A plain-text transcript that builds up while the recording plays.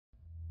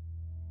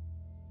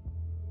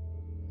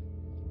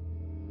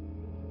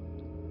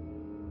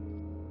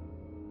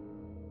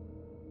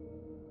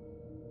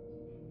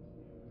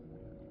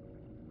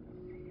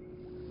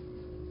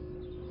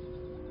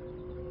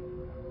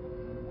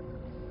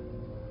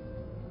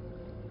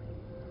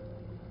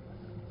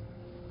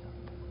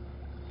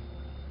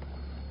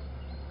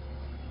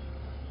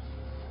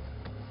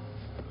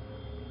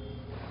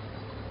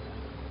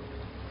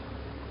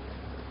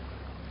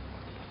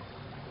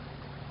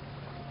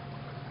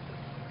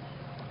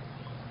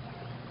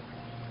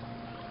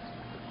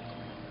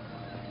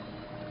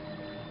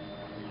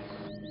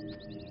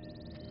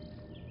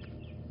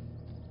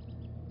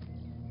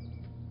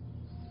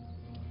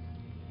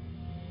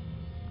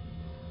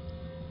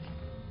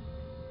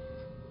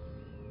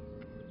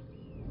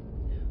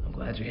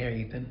Glad you're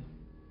here, Ethan.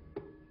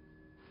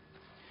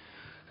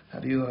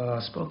 Have you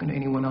spoken to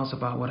anyone else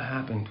about what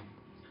happened?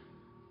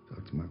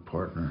 Talked to my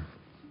partner.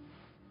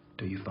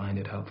 Do you find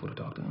it helpful to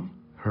talk to him?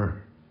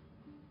 Her.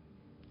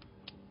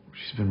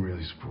 She's been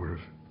really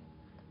supportive.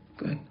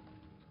 Good.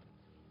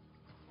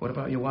 What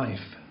about your wife?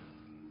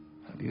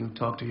 Have you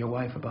talked to your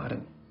wife about it?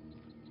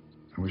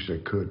 I wish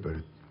I could, but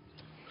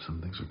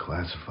some things are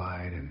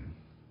classified and...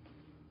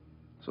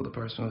 So the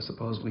person who's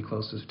supposedly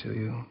closest to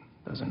you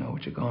doesn't know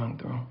what you're going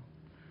through.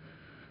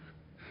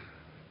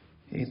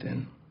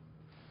 Ethan,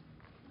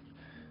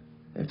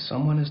 if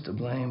someone is to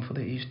blame for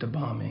the Easter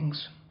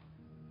bombings,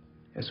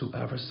 it's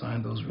whoever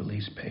signed those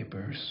release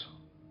papers,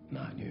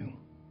 not you.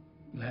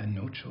 You had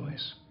no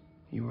choice.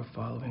 You were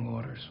following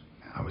orders.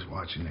 I was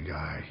watching the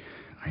guy.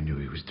 I knew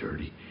he was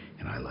dirty,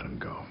 and I let him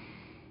go.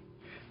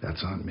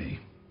 That's on me.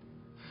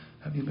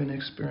 Have you been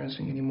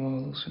experiencing any more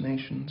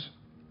hallucinations?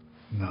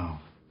 No.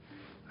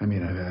 I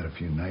mean, I've had a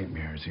few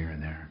nightmares here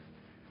and there,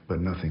 but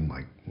nothing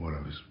like what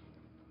I was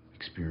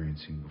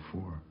experiencing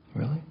before.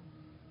 Really?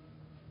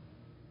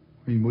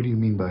 I mean, what do you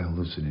mean by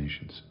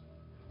hallucinations?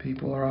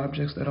 People or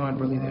objects that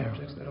aren't really there.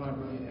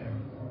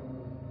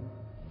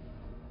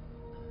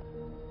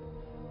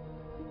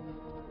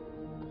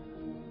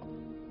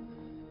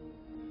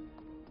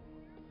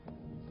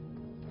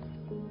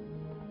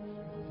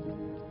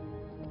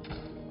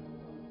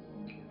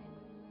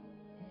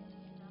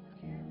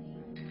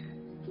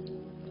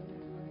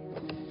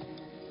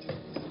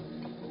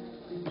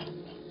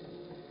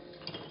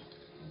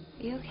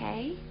 You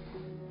okay?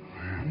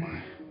 Where am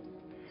I?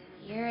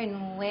 You're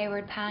in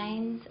Wayward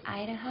Pines,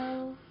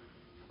 Idaho.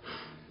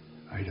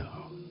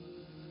 Idaho.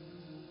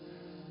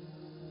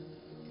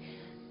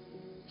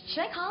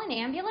 Should I call an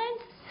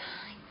ambulance?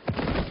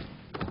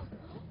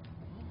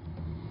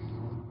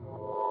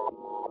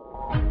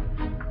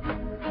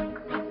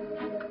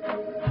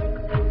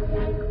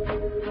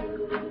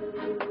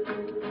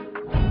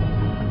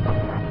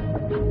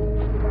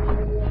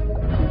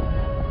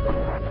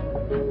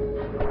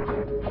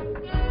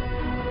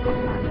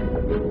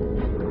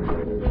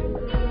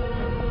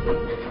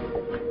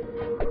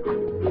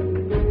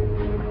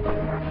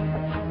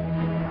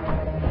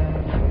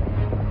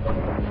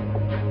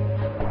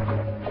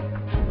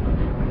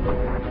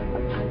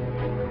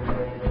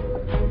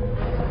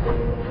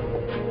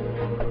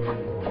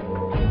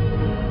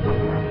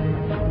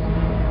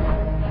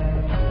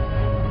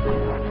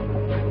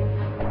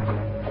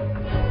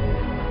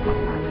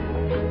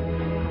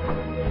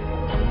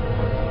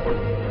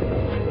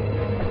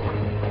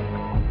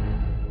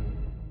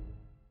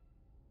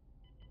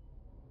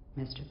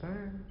 Mr.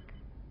 Burke.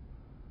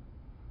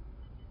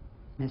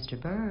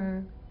 Mr.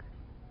 Burke.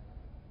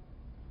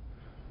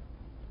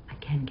 I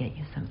can get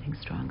you something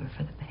stronger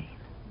for the pain.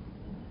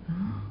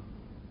 I'm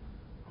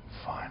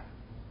fine.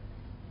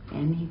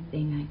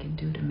 Anything I can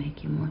do to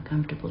make you more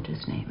comfortable,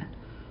 just name it.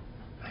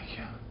 Thank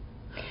you.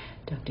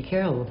 Dr.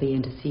 Carroll will be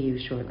in to see you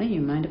shortly.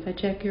 You mind if I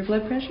check your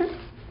blood pressure?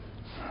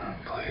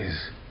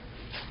 Please.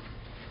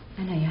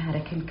 I know you had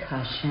a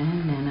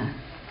concussion and a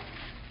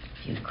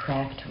few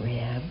cracked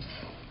ribs.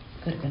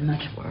 Could have been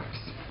much worse.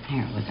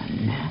 Here was a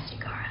nasty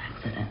car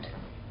accident.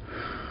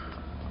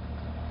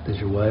 Does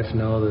your wife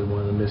know that one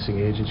of the missing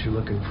agents you're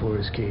looking for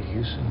is Kate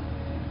Houston?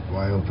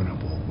 Why open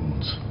up old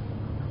wounds?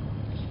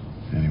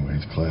 Anyway,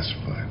 it's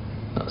classified.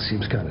 Well, it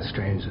seems kind of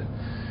strange that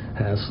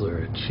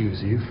Hassler would choose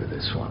you for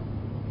this one.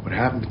 What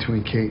happened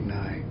between Kate and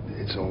I,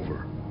 it's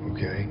over,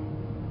 okay?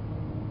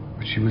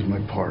 But she was my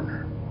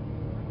partner.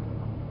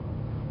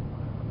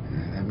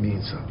 And that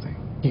means something.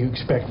 You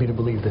expect me to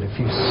believe that if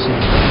you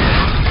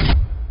see...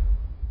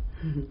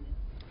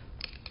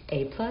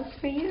 A+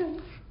 for you.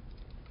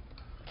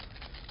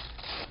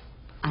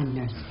 I'm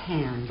Nurse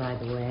Pam, by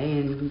the way,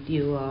 and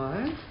you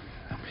are?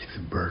 I'm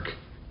Ethan Burke.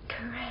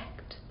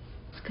 Correct.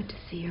 It's good to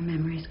see your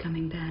memories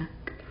coming back.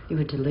 You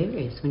were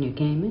delirious when you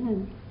came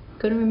in.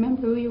 Couldn't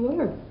remember who you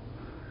were.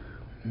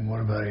 And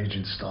what about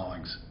Agent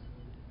Stallings?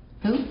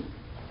 Who?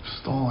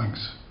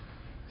 Stallings.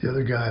 The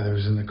other guy that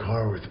was in the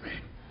car with me.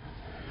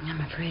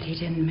 I'm afraid he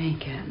didn't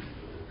make it.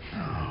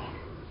 Oh.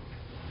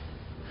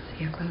 Is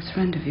he a close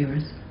friend of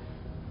yours?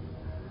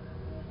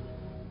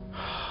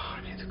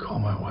 I need to call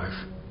my wife.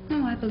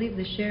 No, I believe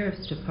the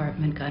sheriff's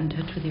department got in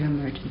touch with your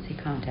emergency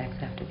contacts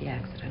after the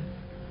accident.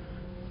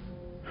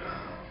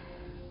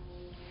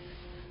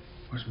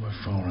 Where's my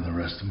phone and the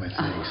rest of my things?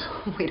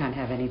 Oh, we don't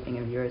have anything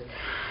of yours.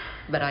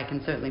 But I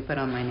can certainly put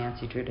on my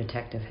Nancy Drew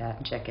detective hat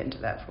and check into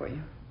that for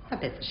you. I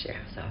bet the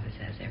sheriff's office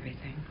has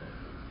everything.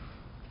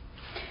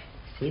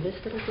 See this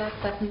little black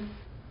button?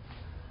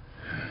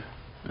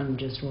 I'm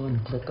just one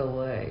click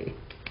away.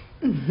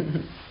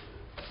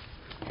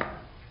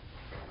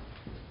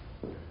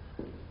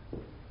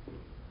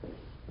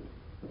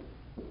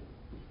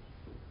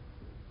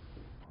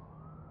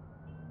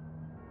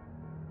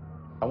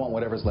 I want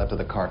whatever's left of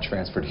the car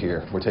transferred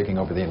here. We're taking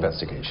over the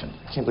investigation.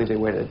 I can't believe they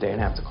waited a day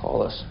and a half to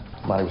call us.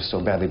 The body was so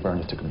badly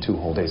burned it took them 2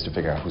 whole days to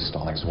figure out who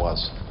Stallings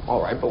was.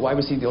 All right, but why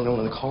was he the only one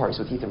in the car? He's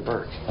with Ethan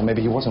Burke. Well,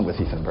 maybe he wasn't with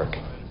Ethan Burke.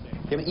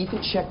 Yeah, but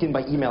Ethan checked in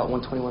by email at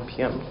 1:21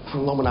 p.m.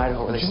 from Loman,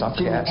 Idaho, where they stopped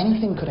for gas.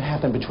 Anything could have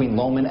happened between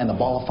Loman and the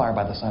ball of fire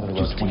by the side of the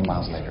road 20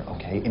 miles later,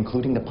 okay?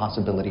 Including the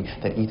possibility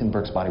that Ethan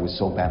Burke's body was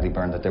so badly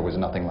burned that there was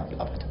nothing left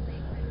of it.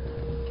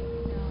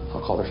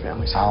 I'll call their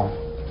families. I'll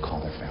call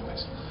their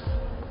families.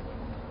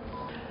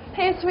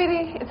 Hey,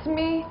 sweetie, it's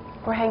me.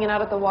 We're hanging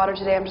out at the water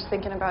today. I'm just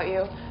thinking about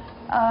you.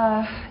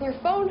 Your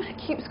phone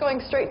keeps going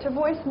straight to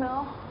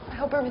voicemail. I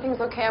hope everything's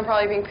okay. I'm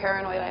probably being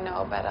paranoid, I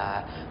know, but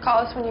call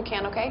us when you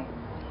can, okay?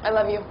 I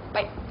love you.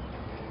 Bye.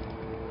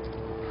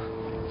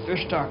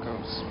 Fish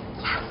tacos.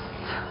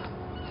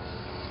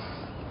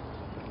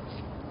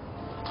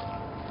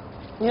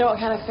 You know what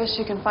kind of fish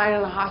you can find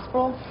in a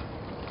hospital?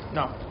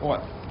 No,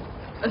 what?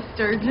 A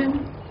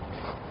sturgeon.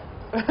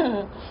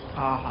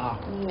 Haha.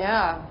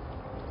 Yeah.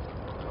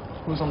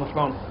 Who's on the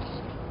phone?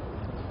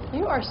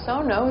 You are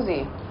so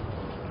nosy.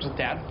 Is it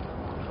Dad?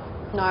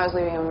 No, I was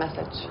leaving him a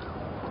message.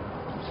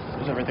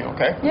 Is everything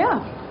okay?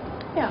 Yeah.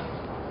 Yeah.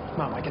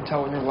 Mom, I can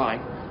tell when you're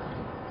lying.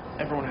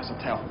 Everyone has a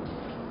tell.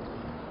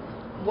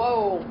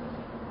 Whoa.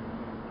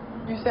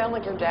 You sound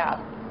like your dad.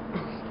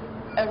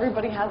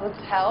 Everybody has a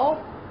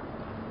tell?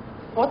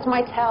 What's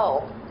my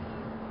tell?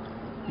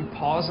 You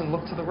pause and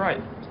look to the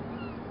right.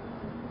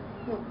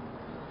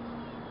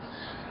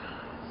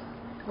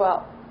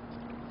 Well,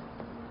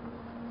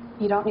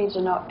 you don't need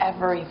to know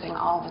everything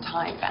all the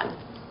time, Ben.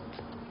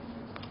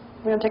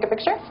 You want to take a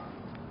picture?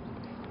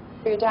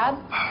 For your dad?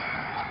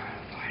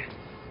 Fine.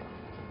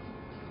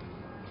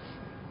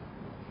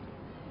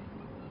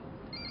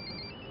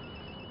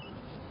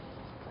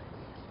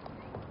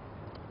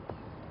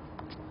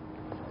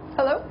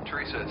 Hello?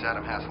 Teresa, it's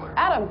Adam Hassler.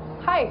 Adam,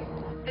 hi.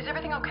 Is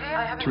everything okay?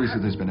 I haven't Teresa,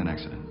 heard. there's been an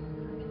accident.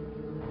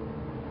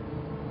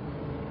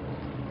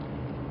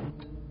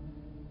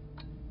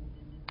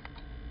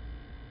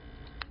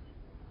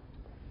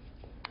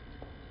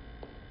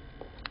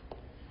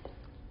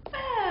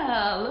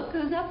 Well, look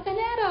who's up and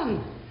at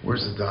 'em.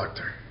 Where's the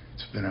doctor?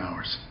 It's been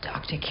hours.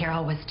 Dr.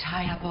 Carroll was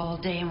tied up all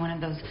day in one of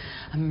those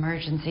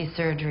emergency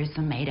surgeries,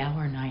 some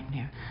 8-hour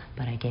nightmare.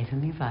 But I gave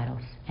him your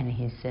vitals, and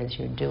he says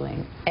you're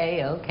doing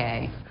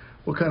A-okay.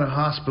 What kind of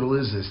hospital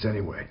is this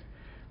anyway?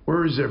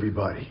 Where is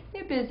everybody?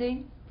 They're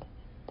busy.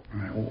 All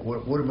right,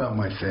 what about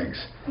my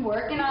things?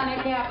 Working on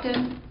it,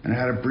 Captain. And I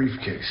had a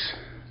briefcase.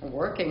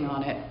 Working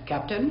on it,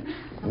 Captain.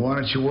 Why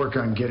don't you work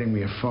on getting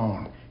me a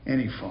phone?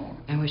 Any phone.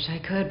 I wish I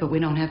could, but we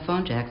don't have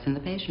phone jacks in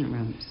the patient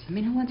rooms. I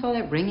mean, who wants all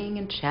that ringing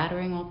and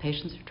chattering while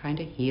patients are trying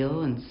to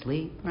heal and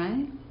sleep,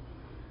 right?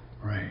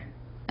 Right.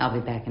 I'll be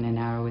back in an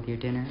hour with your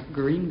dinner.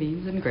 Green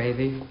beans and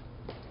gravy.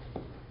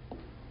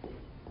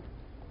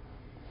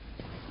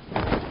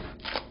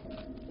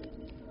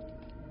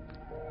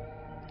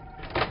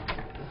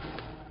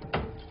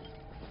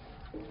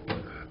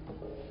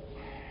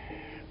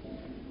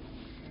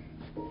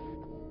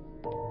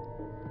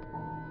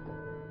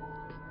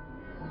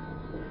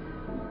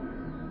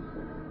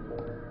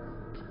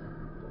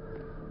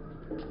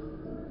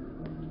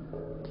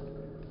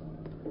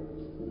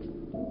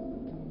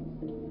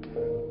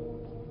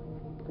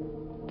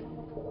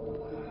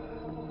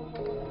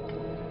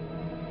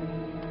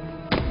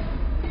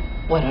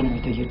 What on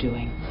earth are you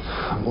doing?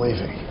 I'm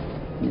leaving.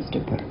 Mr.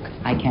 Burke,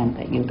 I can't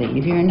let you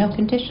leave. You're in no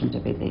condition to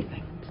be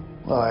leaving.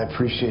 Well, I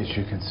appreciate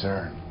your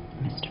concern.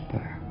 Mr.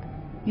 Burke,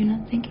 you're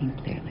not thinking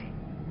clearly.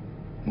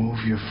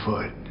 Move your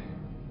foot.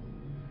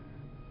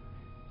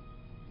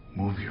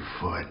 Move your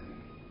foot.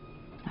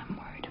 I'm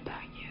worried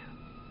about you.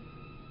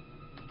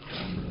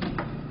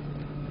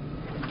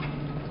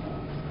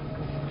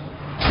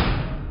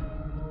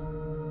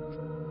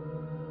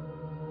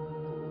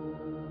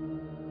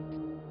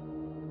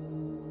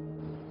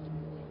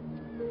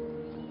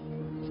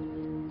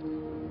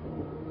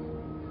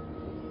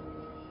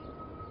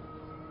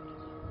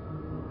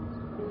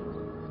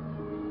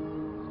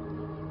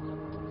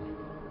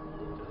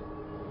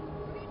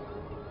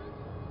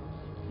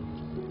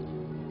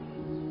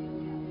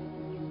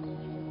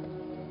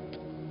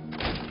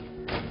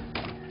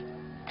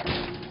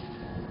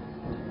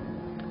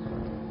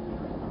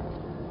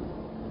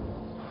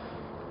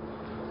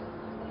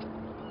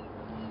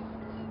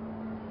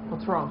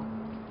 What's wrong?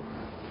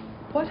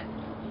 What?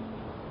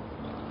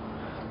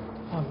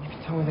 Mom,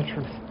 you tell me the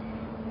truth.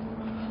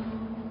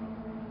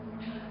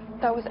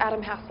 That was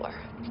Adam Hassler.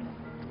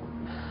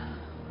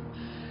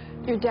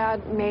 Your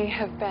dad may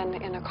have been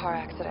in a car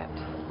accident.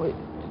 Wait,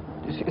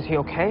 is he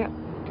okay?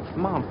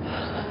 Mom.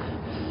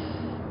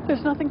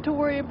 There's nothing to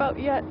worry about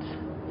yet.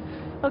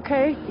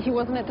 Okay? He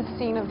wasn't at the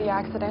scene of the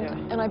accident,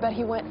 Yeah. and I bet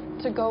he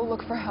went to go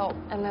look for help,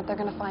 and that they're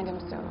gonna find him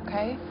soon,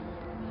 okay?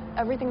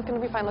 Everything's gonna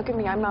be fine. Look at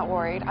me, I'm not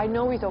worried. I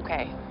know he's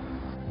okay.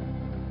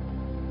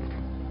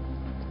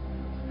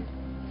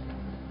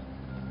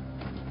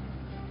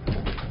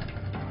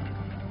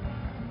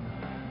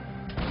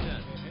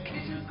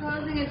 Kitchen's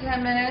closing in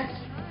 10 minutes.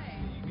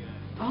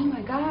 Oh,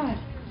 my God.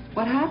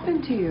 What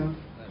happened to you?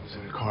 I was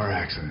in a car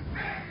accident.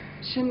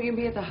 Shouldn't you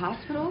be at the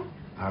hospital?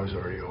 I was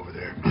already over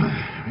there.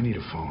 I need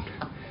a phone.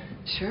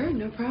 Sure,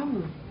 no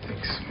problem.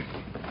 Thanks.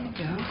 Here you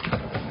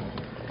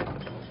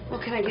go. Well,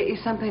 can I get you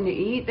something to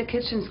eat? The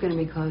kitchen's going to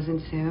be closing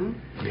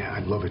soon. Yeah,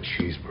 I'd love a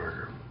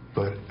cheeseburger.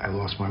 But I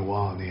lost my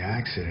wallet in the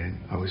accident.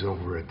 I was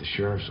over at the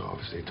sheriff's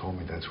office. They told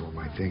me that's where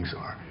my things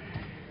are.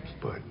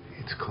 But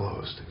it's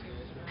closed.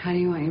 How do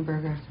you want your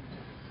burger?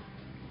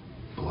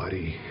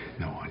 Bloody,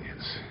 no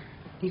onions.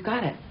 You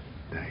got it.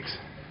 Thanks.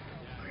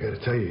 I gotta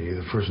tell you,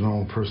 you're the first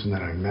normal person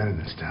that I've met in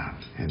this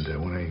town. And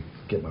when I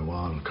get my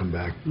wallet, I'll come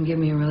back. And give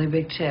me a really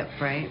big tip,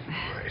 right?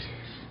 Right.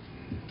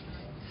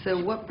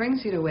 So what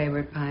brings you to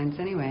Wayward Pines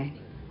anyway?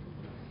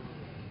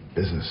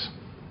 Business.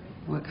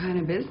 What kind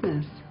of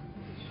business?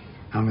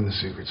 I'm in the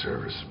Secret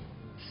Service.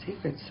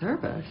 Secret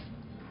Service?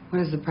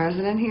 What is the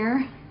president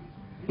here?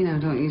 You know,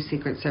 don't you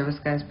Secret Service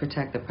guys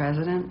protect the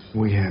president?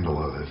 We handle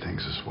other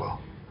things as well.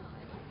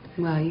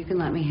 Well, you can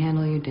let me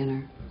handle your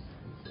dinner.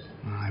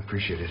 Well, I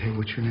appreciate it. Hey,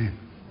 what's your name?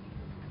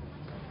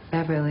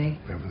 Beverly.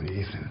 Beverly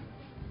Ethan.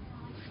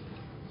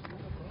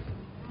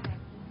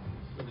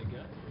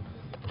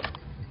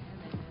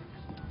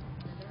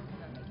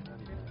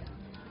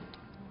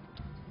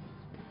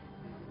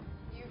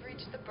 You've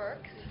reached the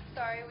Burks.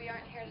 Sorry, we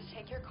aren't here to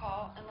take your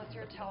call unless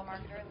you're a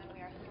telemarketer, and then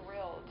we are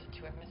thrilled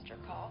to have missed your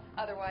call.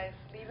 Otherwise,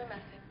 leave a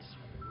message.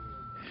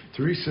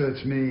 Teresa,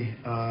 it's me.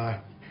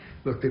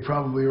 Look, they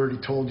probably already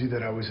told you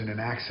that I was in an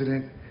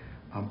accident.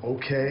 I'm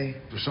okay.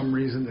 For some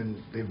reason,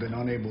 then they've been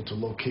unable to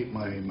locate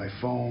my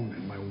phone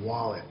and my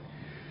wallet.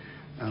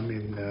 I'm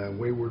in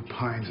Wayward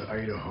Pines,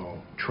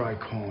 Idaho. Try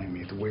calling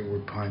me at the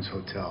Wayward Pines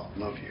Hotel.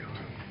 Love you.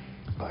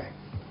 Bye.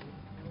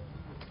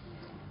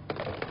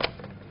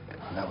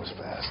 That was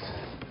fast.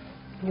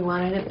 You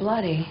wanted it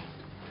bloody.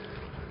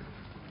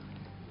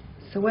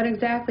 So what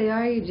exactly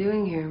are you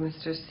doing here,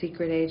 Mr.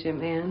 Secret Agent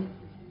Man?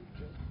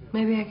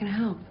 Maybe I can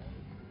help.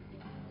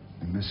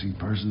 The missing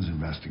persons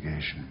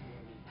investigation.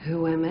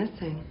 Who went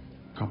missing?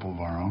 A couple of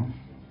our own.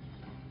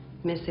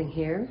 Missing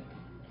here?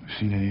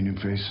 Seen any new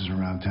faces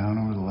around town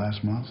over the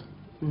last month?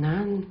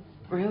 None,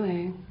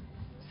 really.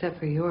 Except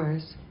for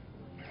yours.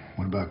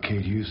 What about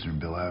Kate Houston and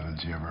Bill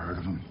Evans? You ever heard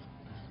of them?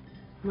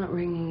 Not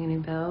ringing any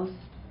bells.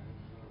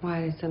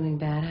 Why, did something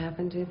bad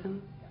happen to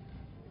them?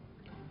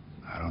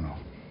 I don't know.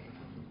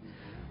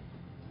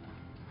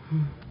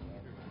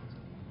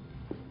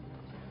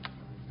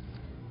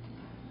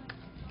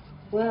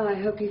 Well, I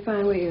hope you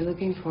find what you're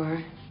looking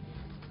for.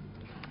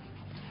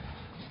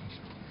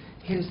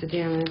 Here's the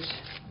damage.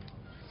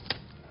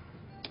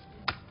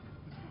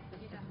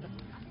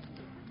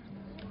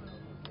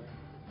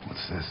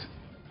 What's this?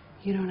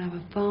 You don't have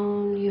a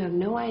phone, you have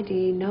no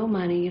ID, no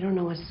money, you don't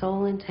know a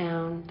soul in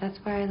town. That's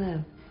where I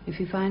live. If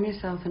you find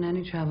yourself in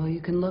any trouble, you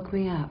can look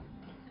me up.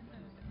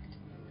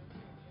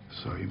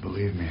 So you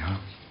believe me, huh?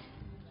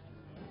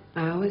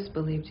 I always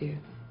believed you.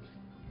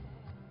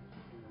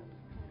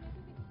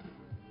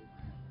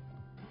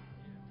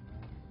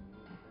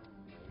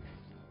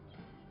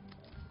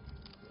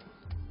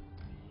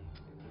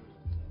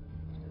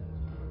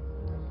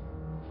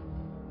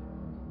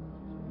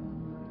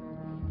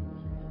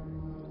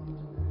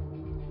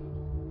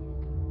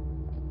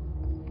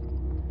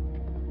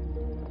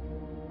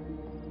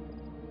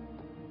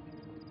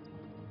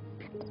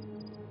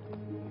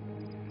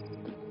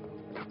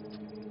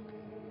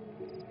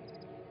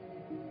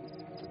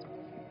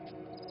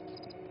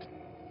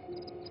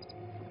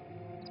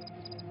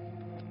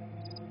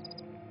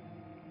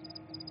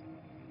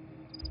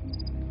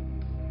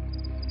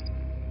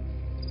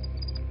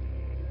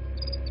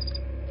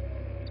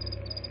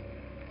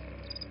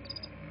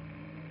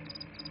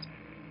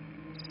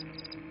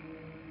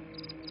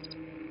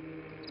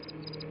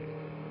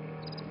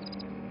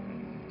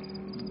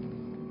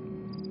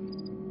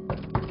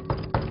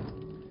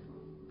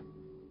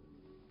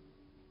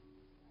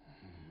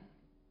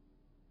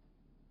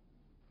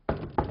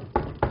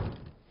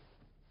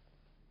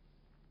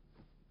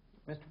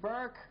 Mr.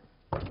 Burke?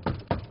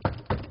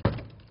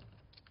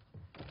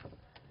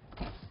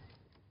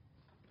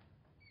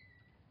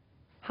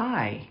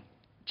 Hi.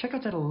 Check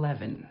out at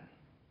 11.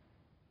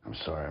 I'm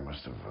sorry, I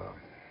must have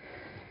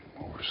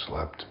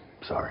overslept.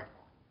 Sorry.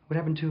 What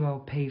happened to I'll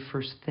pay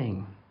first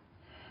thing?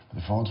 Are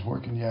the phones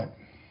working yet?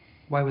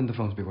 Why wouldn't the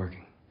phones be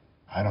working?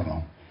 I don't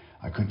know.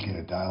 I couldn't get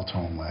a dial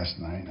tone last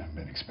night. I've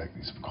been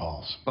expecting some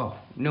calls. Oh,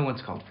 no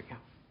one's called for you.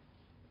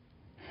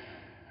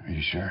 Are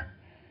you sure?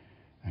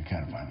 I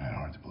kind of find that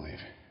hard to believe.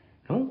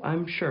 No,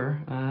 I'm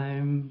sure.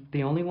 I'm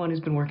the only one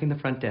who's been working the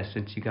front desk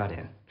since you got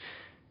in.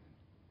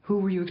 Who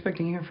were you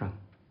expecting to hear from?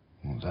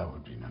 Well, that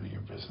would be none of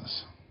your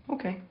business.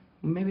 Okay.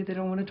 Maybe they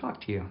don't want to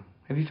talk to you.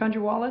 Have you found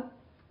your wallet?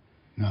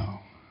 No.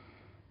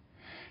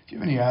 Do you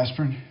have any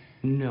aspirin?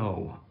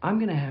 No. I'm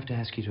going to have to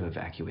ask you to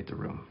evacuate the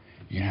room.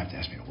 You're going to have to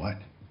ask me to what?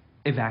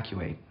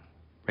 Evacuate.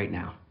 Right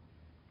now.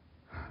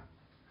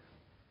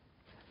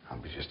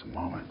 I'll be just a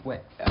moment. Wait.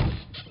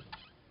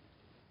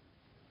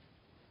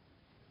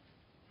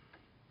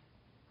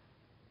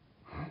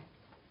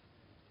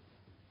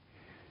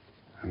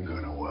 I'm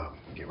going to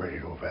get ready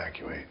to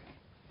evacuate.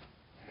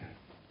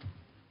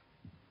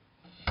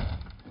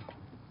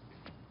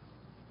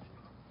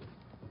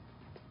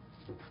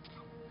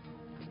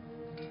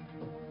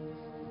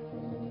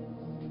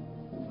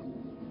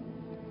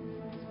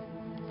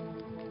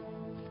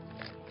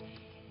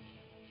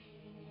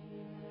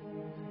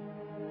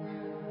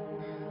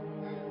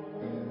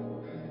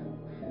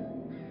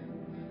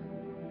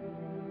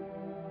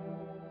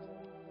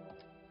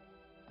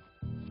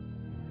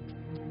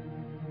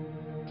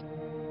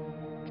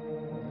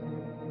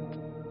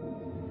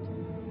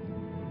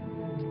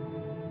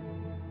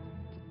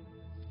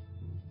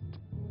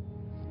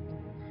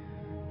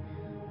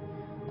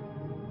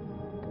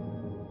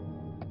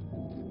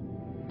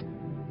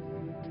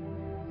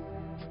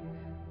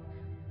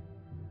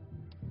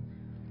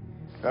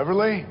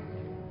 Beverly?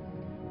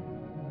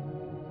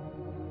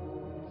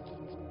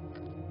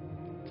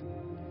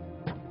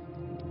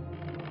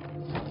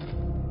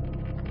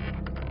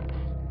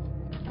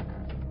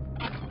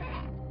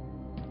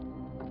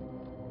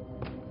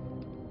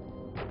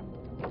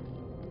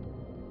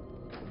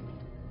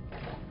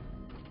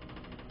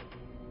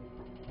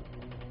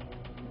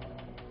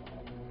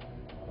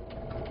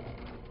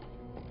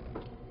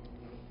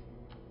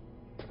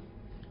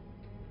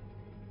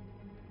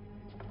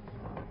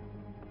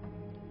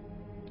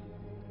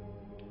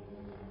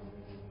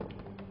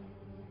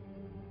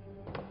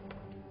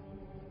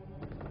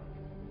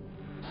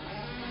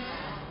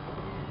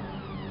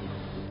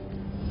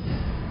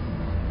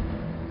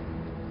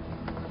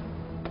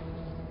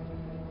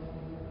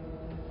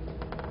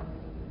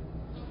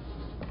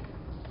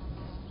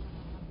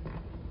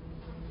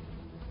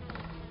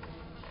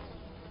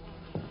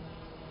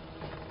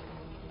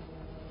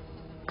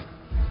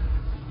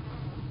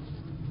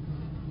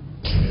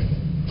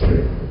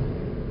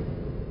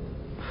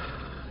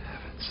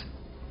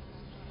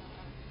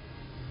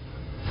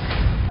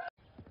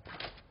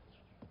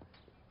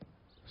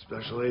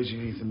 Special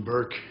Agent Ethan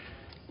Burke.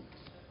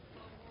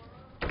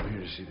 I'm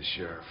here to see the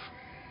sheriff.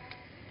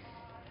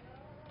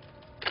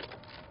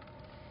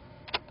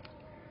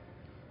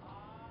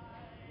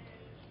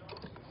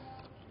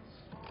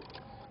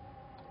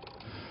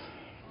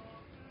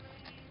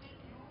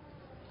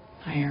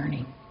 Hi,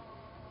 Ernie.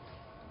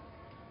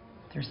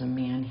 There's a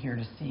man here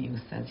to see you who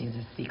says he's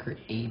a secret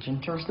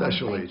agent or something.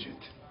 Special agent.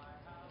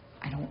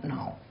 I don't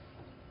know.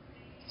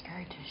 He's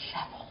very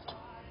disheveled.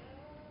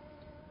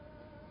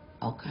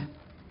 Okay.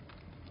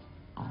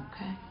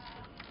 Okay.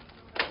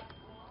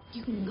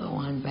 You can go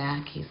on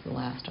back. He's the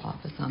last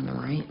office on the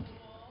right.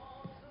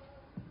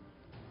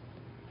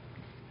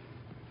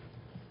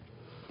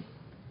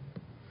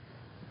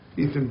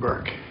 Ethan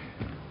Burke.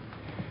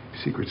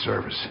 Secret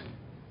Service.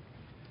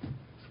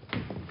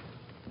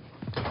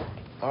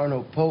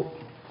 Arnold Pope.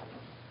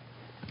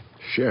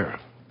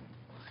 Sheriff.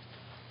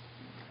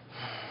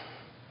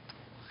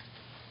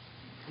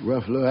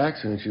 Rough little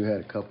accident you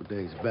had a couple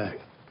days back.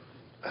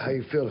 How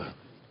you feeling?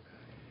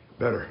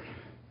 Better.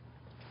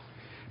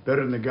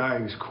 Better than the guy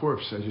whose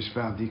corpse I just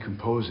found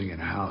decomposing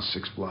in a house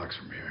 6 blocks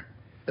from here.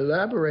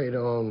 Elaborate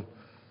on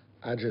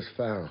I just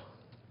found.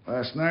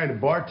 Last night, a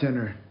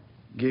bartender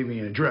gave me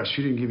an address.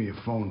 She didn't give me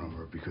a phone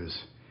number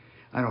because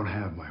I don't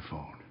have my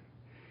phone.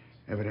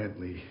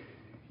 Evidently,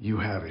 you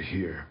have it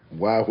here.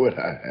 Why would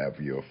I have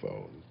your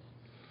phone?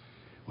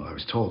 Well, I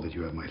was told that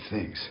you have my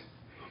things.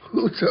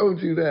 Who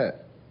told you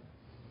that?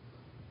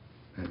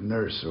 That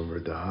nurse over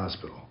at the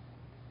hospital.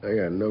 I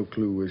got no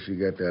clue where she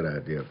got that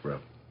idea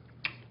from.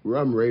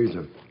 Rum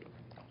raisin.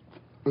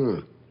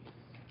 You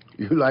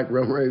like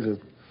rum raisin?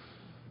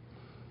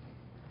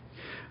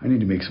 I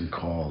need to make some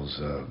calls.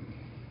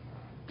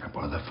 Can I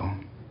borrow that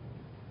phone?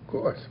 Of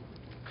course.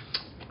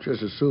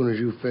 Just as soon as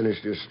you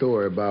finish this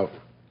story about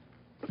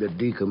the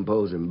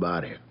decomposing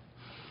body.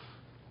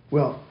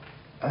 Well,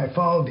 I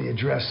followed the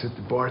address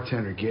that the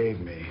bartender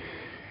gave me,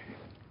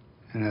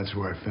 and that's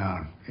where I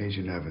found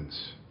Agent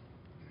Evans,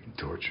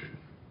 tortured,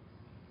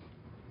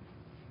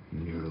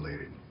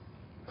 mutilated.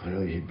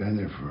 Clearly, he'd been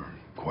there for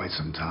quite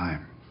some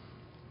time.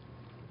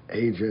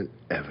 Agent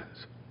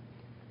Evans.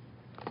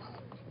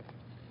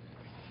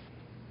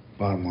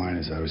 Bottom line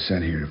is I was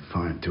sent here to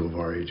find 2 of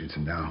our agents,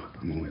 and now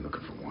I'm only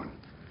looking for 1.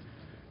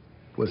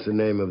 What's the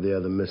name of the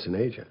other missing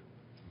agent?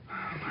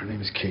 Her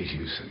name is Kate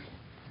Hewson.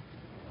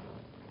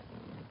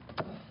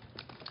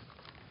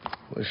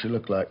 What does she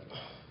look like?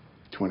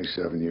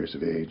 27 years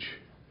of age.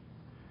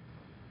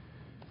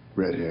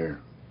 Red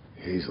hair,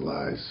 hazel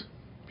eyes,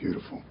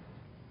 beautiful.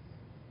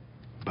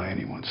 By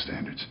anyone's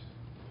standards.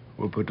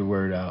 We'll put the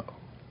word out.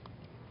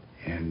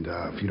 And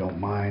if you don't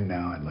mind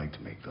now, I'd like to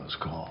make those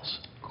calls.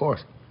 Of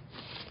course.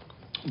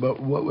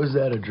 But what was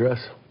that address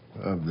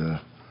of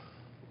the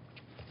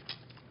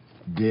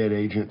dead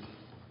agent?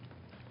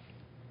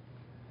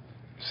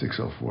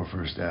 604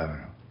 First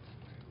Avenue.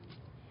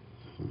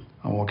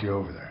 I'll walk you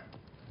over there.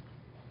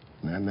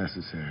 Not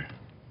necessary.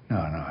 No,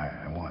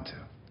 I want to.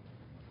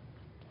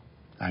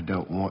 I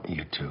don't want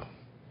you to.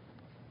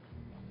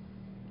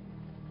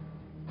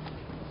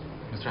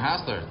 Mr.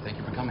 Hassler, thank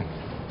you for coming.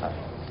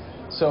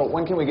 So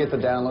when can we get the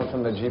download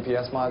from the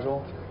GPS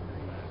module?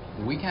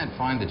 We can't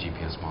find the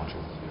GPS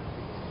module.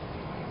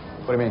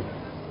 What do you mean?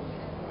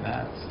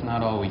 That's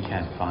not all we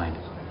can't find.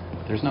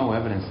 There's no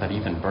evidence that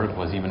Ethan Burke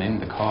was even in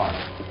the car.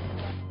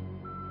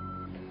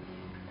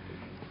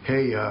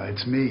 Hey,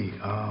 it's me.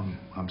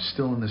 I'm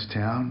still in this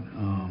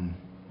town.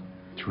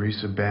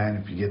 Teresa Bann,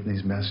 if you're getting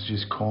these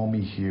messages, call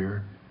me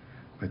here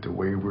at the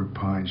Wayward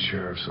Pines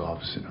Sheriff's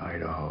Office in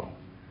Idaho.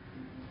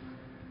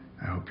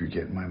 I hope you're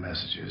getting my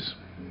messages.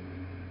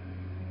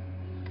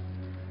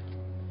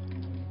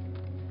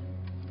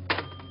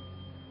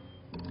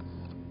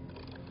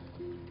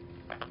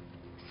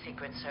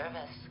 Secret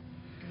Service.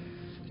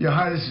 Yeah,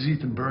 hi, this is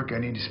Ethan Burke. I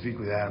need to speak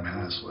with Adam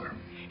Hassler.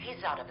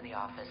 He's out of the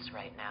office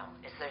right now.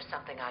 Is there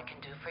something I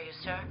can do for you,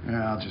 sir?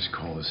 Yeah, I'll just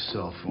call his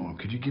cell phone.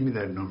 Could you give me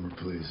that number,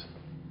 please?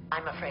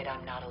 I'm afraid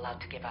I'm not allowed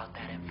to give out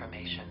that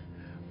information.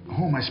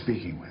 Who am I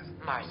speaking with?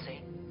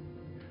 Marcy,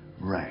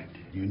 Right,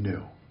 you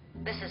knew.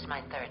 this is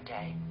my third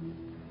day.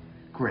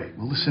 Great.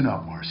 Well, listen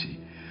up, Marcy.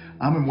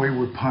 I'm in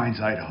Wayward Pines,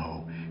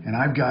 Idaho, and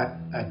I've got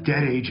a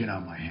dead agent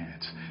on my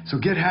hands. So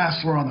get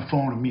Hassler on the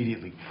phone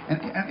immediately. And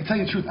to tell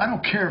you the truth, I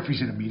don't care if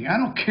he's in a meeting. I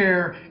don't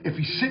care if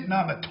he's sitting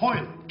on the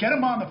toilet. Get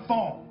him on the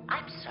phone.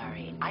 I'm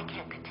sorry, I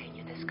can't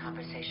continue this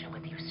conversation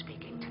with you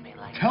speaking to me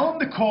like Tell him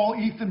to call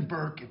Ethan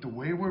Burke at the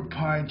Wayward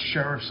Pines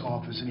Sheriff's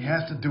Office, and he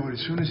has to do it as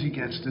soon as he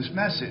gets this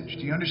message.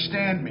 Do you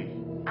understand me?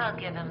 I'll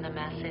give him the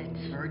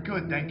message. Very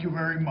good. Thank you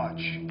very much.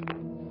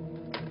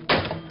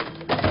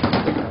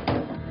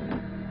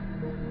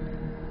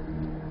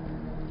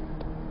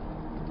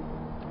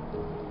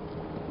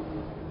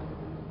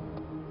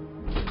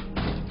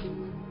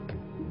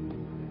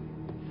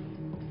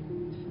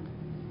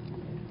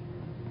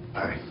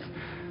 Hi.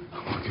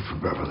 I'm looking for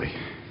Beverly.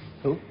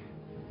 Who?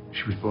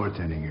 She was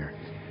bartending here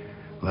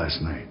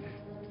last night.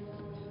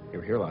 You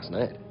were here last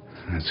night?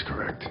 That's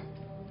correct.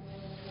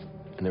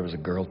 And there was a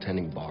girl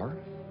tending bar?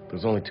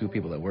 There's only two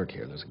people that work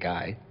here. There's a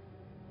guy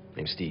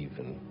named Steve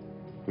and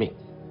me.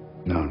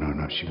 No.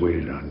 She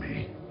waited on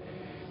me.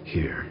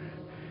 Here.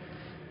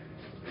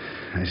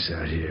 I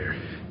sat here.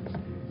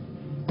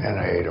 And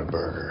I ate a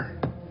burger.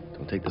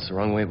 Don't take this the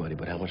wrong way, buddy,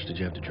 but how much did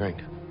you have to drink?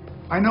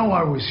 I know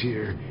I was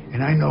here,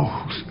 and I know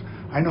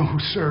who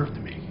served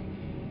me.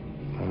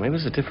 Well, maybe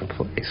it's a different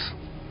place.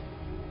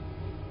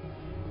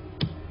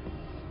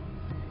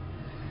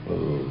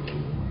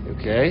 You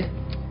okay?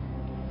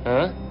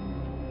 Huh?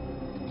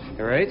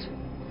 You all right?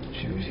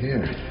 She was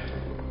here.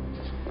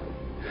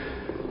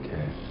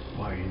 Okay.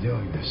 Why are you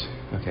doing this?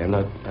 Okay,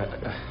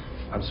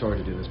 I'm sorry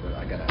to do this, but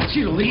I gotta...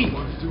 She leave. All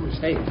I want to do is,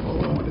 Hey.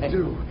 All I want to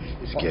do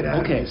is get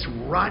out of this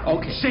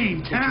rotten, insane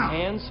Get your town.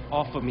 hands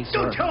off of me, sir.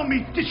 Don't tell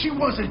me that she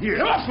wasn't here.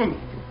 Get off of me!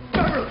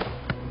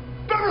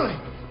 Beverly!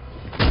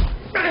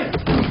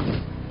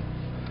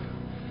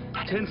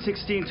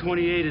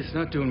 10-16-28 is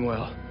not doing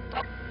well.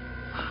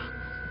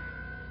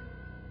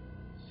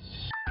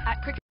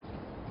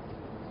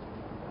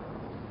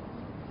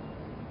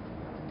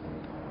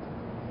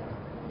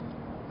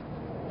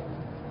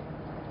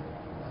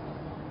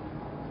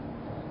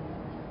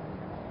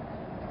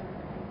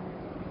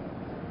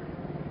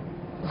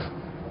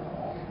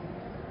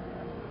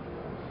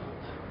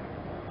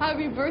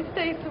 Happy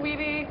birthday,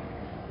 sweetie.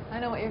 I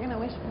know what you're gonna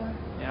wish for.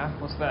 Yeah?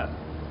 What's that?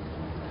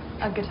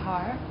 A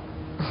guitar.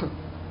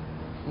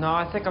 No,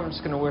 I think I'm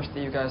just gonna wish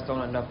that you guys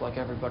don't end up like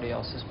everybody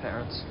else's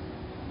parents.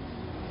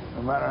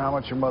 No matter how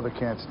much your mother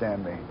can't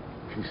stand me,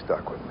 she's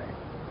stuck with me.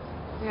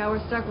 Yeah,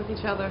 we're stuck with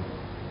each other.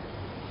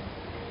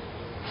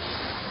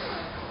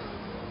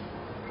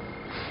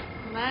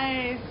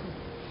 Nice.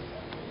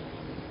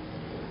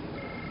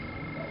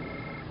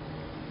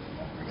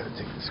 I gotta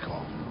take this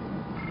call.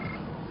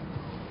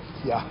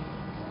 Yeah.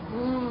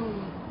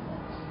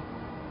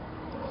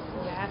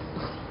 Yes.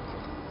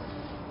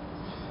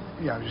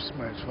 Yeah,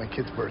 it's my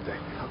kid's birthday.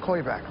 I'll call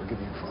you back. I'll give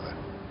you info then.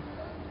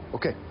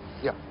 Okay.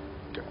 Yeah.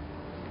 Okay.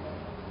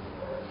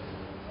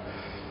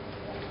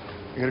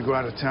 I gotta go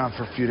out of town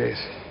for a few days.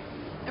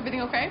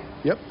 Everything okay?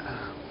 Yep.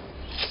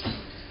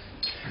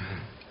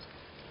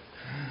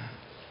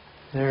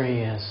 There he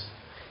is.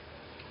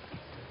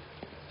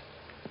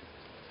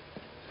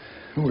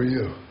 Who are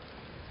you?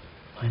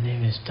 My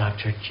name is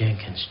Dr.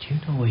 Jenkins. Do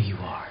you know where you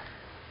are?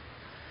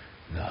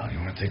 No, you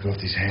want to take off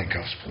these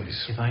handcuffs,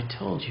 please? If I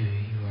told you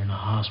you were in a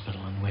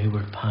hospital in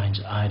Wayward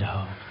Pines,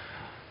 Idaho,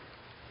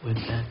 would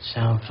that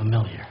sound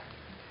familiar?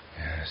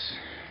 Yes.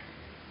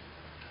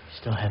 You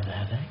still have the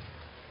headache?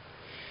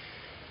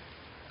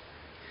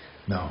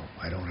 No,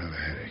 I don't have a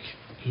headache.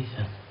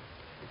 Ethan,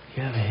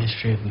 you have a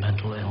history of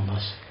mental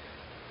illness.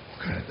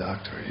 What kind of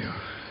doctor are you?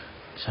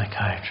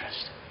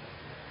 Psychiatrist.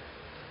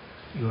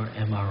 Your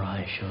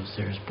MRI shows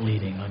there's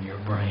bleeding on your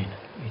brain.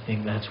 We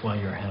think that's why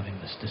you're having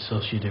this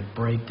dissociative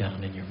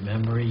breakdown in your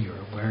memory, your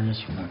awareness.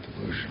 I'm not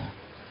delusional.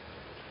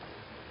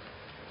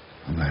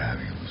 I'm not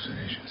having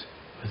hallucinations.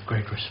 With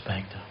great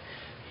respect,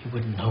 you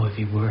wouldn't know if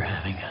you were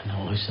having an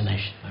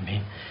hallucination. I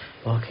mean,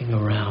 walking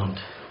around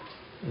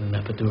with an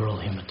epidural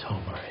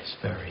hematoma is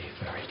very,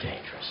 very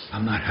dangerous.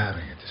 I'm not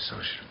having a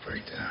dissociative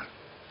breakdown.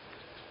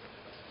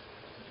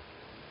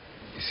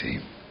 You see,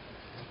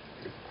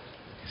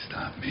 it's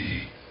not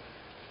me.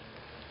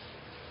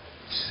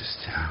 It's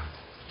this town.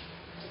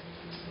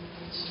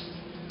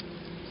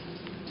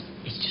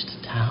 It's just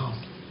a town.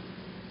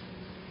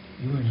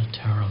 You were in a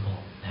terrible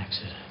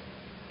accident.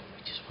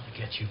 We just want to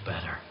get you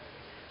better.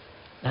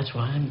 That's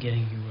why I'm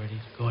getting you ready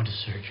to go into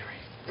surgery.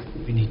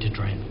 We need to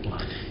drain the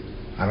blood.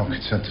 I don't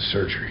consent to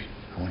surgery.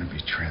 I want to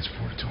be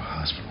transported to a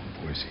hospital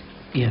in Boise.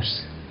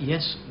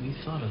 Yes, we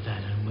thought of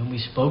that. And when we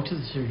spoke to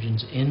the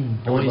surgeons in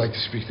Boise... I would like to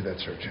speak to that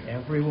surgeon.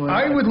 Everyone...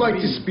 I would like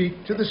to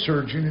speak to the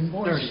surgeon in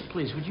Boise. Nurse,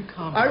 please, would you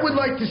calm I down? would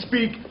like to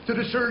speak to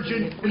the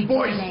surgeon in We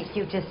Boise. can make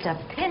you just a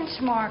pinch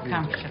more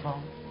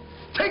comfortable.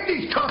 Take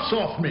these cuffs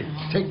off me.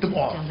 Take them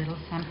off. A little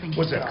something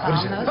What's to that? calm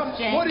What is those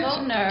it? What is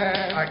jangled it?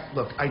 nerves.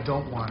 Look, I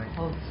don't want it.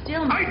 Hold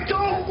still, I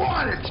don't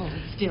want it! Hold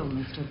still,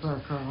 Mr.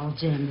 Burke, or I'll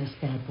jam this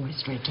bad boy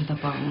straight to the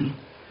bone.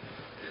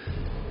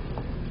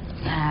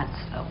 That's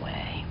the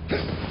way.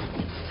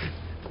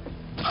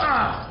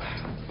 Ah!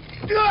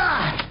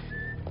 Ah!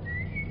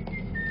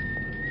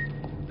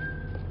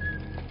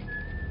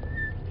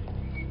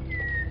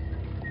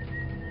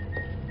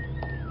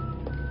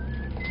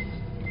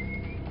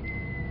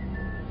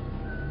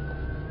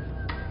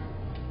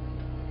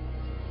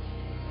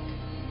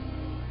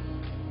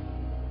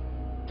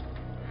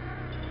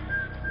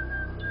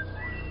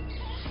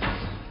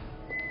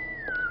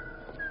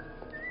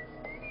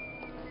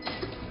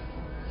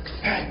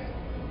 Hey!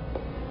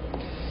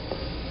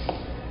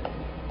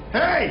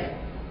 Hey!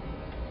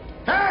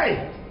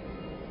 Hey!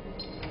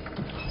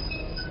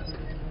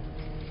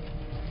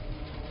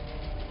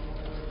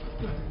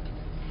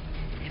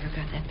 Never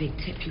got that big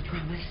tip you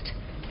promised.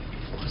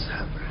 What's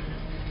that?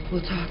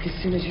 We'll talk as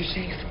soon as you're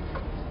safe.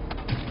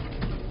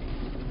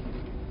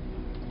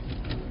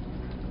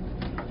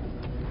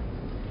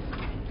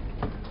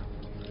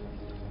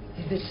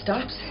 If it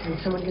stops and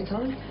someone gets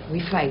on,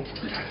 we fight.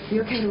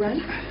 You okay to run?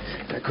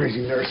 That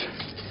crazy nurse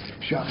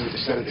shot me with a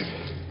sedative.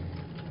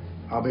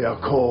 I'll be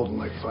out cold in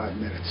like 5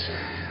 minutes.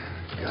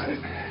 Got it.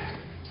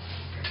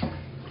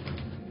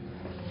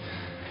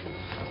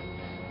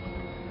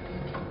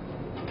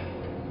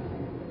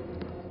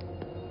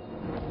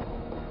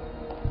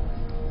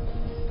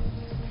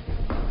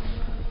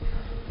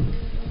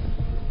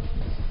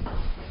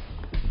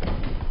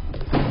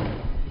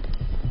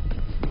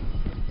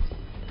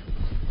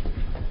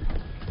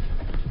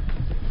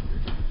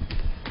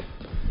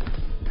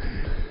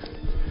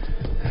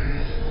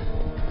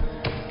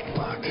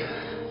 Locked.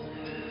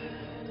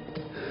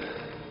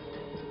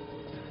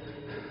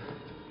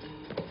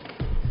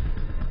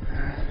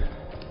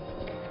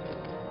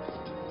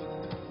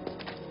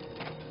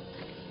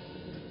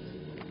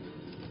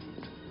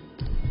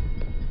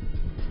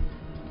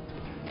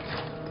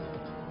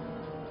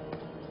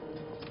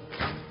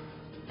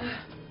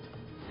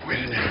 Wait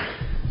a minute.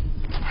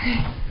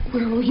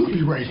 Where will I'll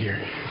be right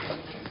here.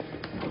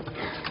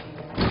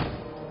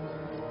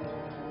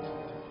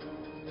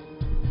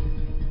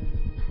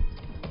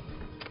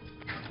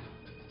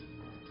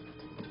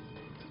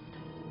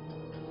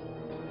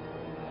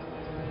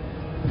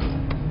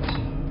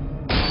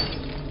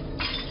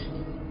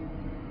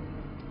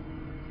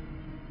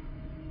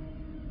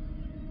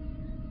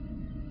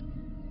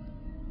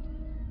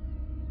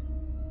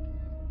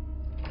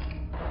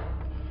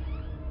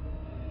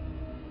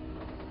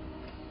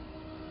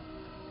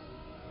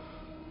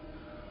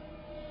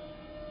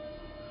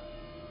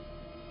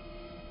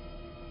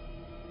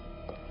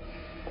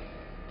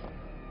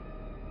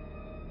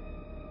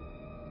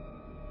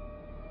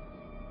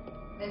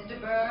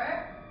 Mr.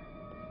 Burke?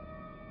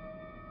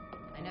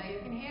 I know you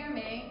can hear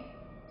me.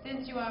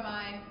 Since you are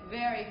my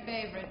very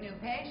favorite new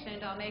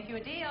patient, I'll make you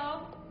a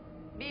deal.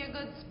 Be a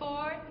good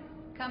sport.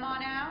 Come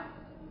on out.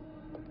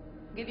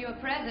 Give you a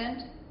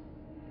present.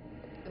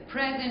 The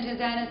present is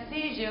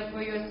anesthesia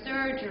for your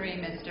surgery,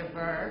 Mr.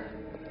 Burke.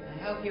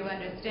 I hope you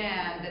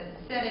understand that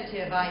the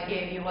sedative I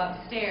gave you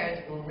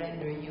upstairs will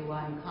render you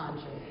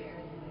unconscious.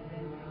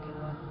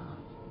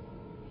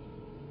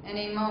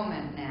 Any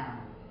moment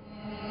now.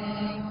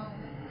 Any moment now.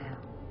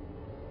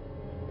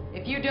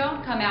 If you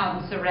don't come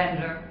out and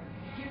surrender,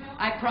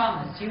 I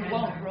promise you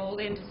won't roll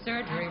into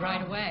surgery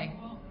right away.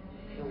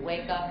 You'll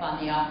wake up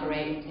on the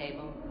operating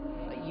table,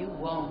 but you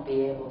won't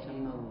be able to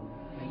move.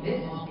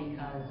 This is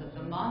because of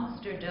the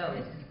monster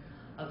dose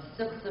of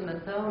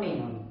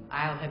succinylcholine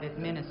I'll have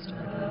administered.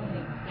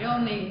 The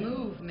only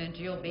movement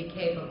you'll be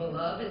capable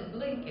of is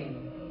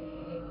blinking.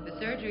 The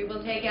surgery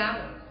will take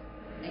hours,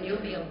 and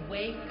you'll be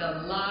awake,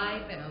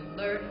 alive, and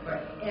alert for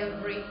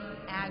every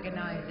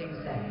agonizing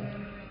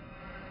second.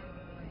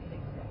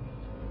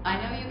 I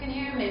know you can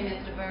hear me,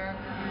 Mr. Burke,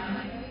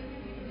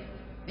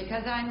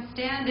 because I'm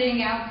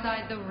standing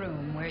outside the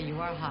room where you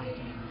are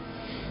hiding.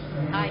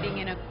 Hiding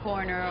in a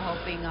corner,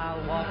 hoping I'll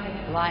walk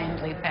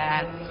blindly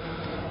past.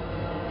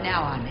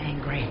 Now I'm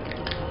angry.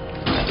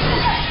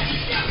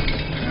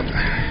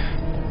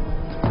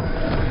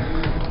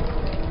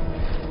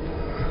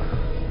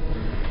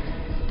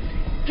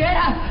 Get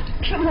up!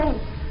 Come on.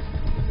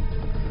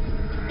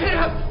 Get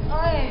up!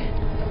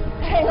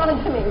 Hang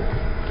on to me.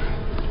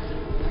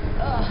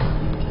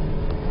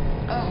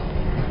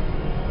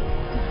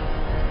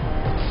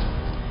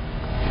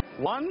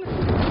 One.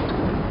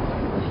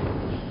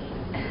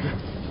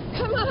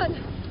 Come on.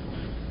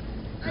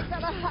 I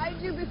gotta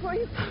hide you before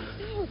you come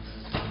out.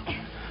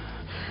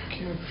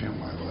 Can't feel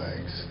my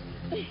legs.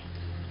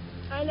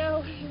 I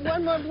know.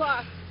 One more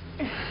block.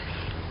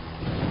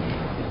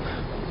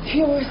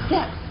 Few more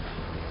steps.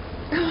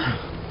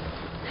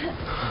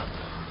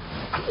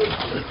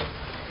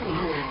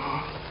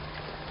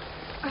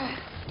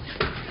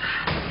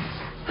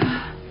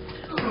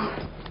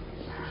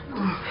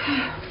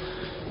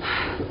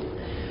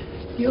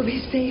 You'll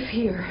be safe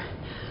here.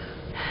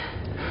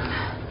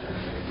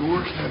 You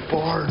work in that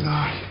bar or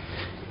not?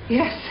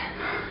 Yes.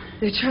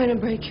 They're trying to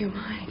break your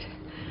mind.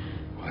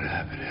 What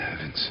happened to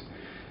Evans?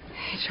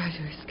 He tried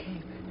to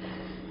escape.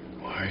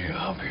 Why are you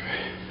helping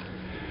me?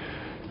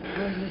 I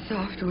was a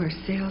software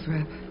sales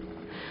rep.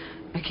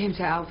 I came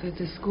to outfit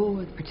the school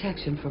with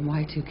protection from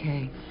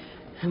Y2K.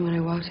 And when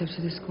I walked up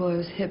to the school, I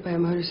was hit by a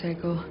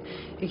motorcycle.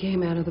 It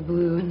came out of the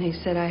blue, and they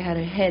said I had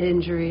a head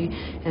injury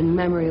and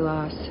memory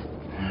loss.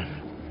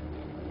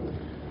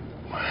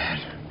 When?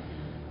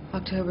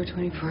 October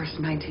 21st,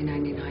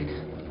 1999.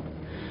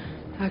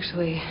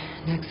 Actually,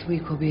 next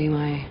week will be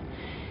my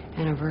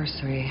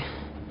anniversary.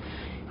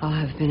 I'll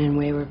have been in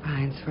Wayward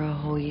Pines for a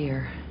whole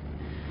year.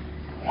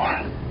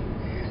 What?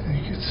 You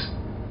think it's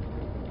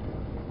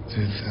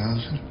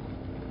 2000?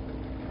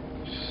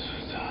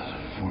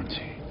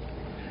 2014.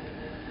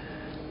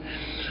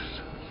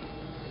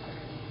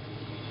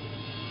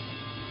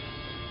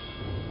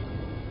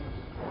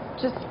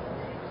 Just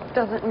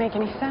doesn't make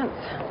any sense.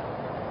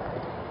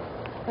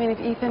 I mean, if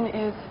Ethan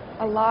is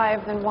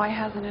alive, then why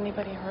hasn't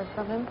anybody heard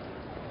from him?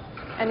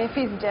 And if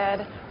he's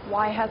dead,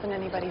 why hasn't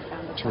anybody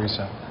found him?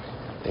 Teresa,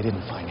 they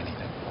didn't find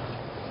anything.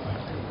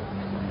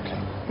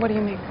 Okay? What do you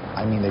mean?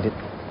 I mean they didn't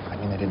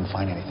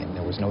find anything.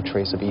 There was no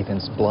trace of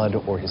Ethan's blood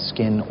or his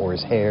skin or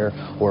his hair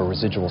or a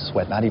residual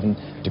sweat, not even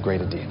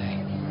degraded DNA.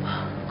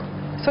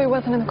 So he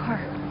wasn't in the car.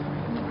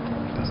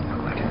 Doesn't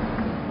look like it.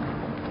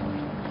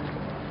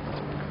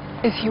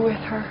 Is he with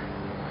her?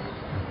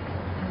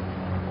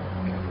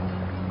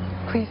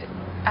 Please,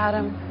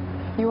 Adam,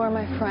 you are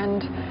my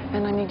friend,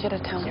 and I need you to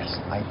tell me. Yes,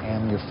 I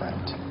am your friend.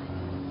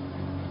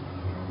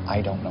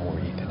 I don't know where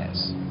Ethan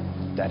is.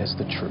 That is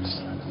the truth.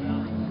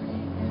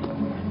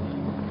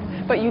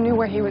 But you knew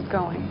where he was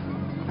going,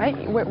 right?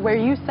 Where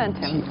you sent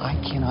him. See, I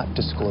cannot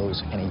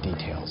disclose any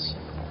details.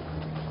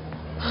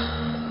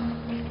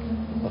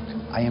 Look,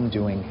 I am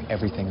doing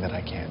everything that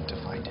I can to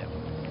find him.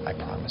 I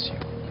promise you.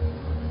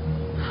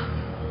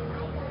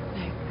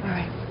 All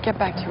right, get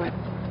back to it.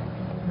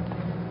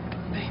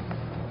 Bye.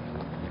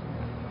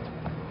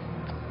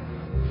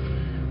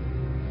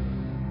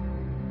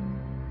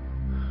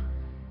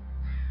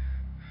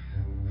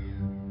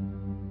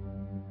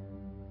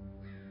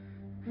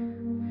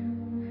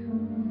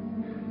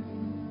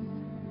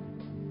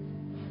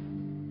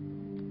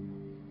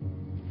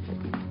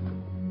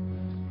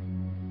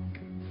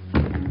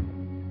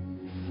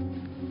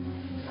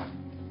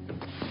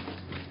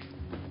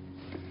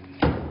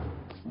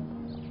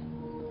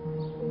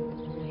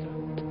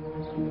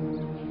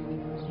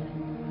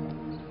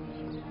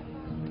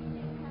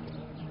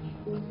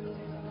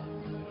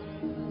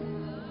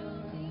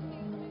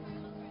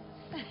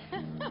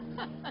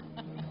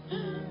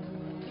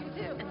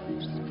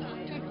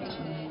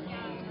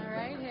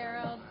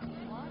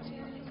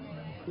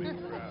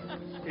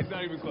 It's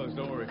not even close,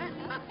 don't worry.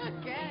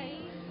 Okay.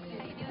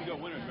 We got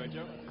winners, right,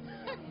 Joe?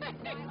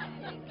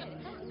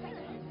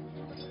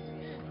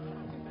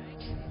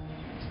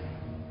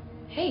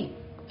 Hey,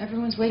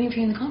 everyone's waiting for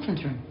you in the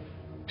conference room.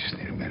 Just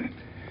need a minute.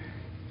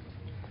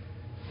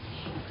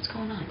 What's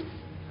going on?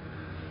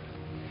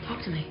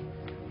 Talk to me.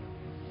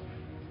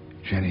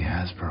 Jenny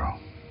Hasbro.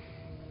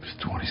 She's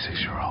a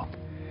 26-year-old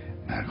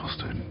medical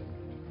student.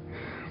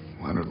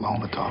 Leonard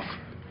Lomatov.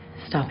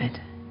 Stop it.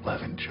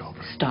 11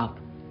 children. Stop.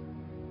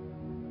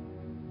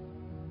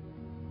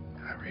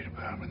 I read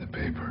about them in the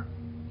paper.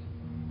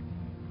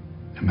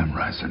 I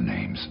memorize their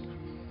names.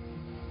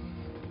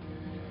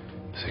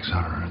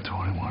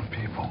 621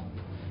 people.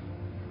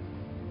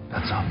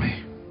 That's on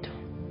me.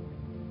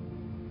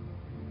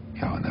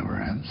 You know, it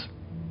never ends.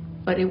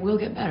 But it will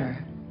get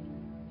better.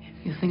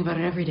 You'll think about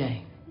it every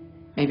day.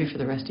 Maybe for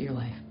the rest of your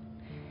life.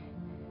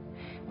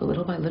 But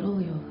little by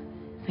little, you'll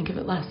think of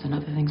it less and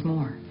other things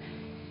more.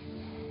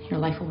 Your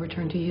life will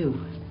return to you.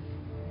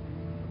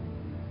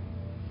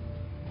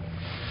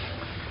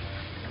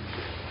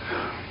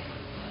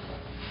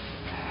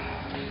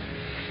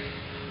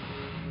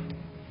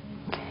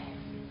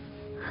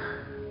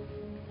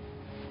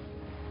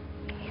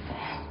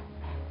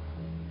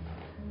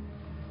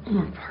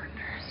 We're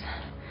partners.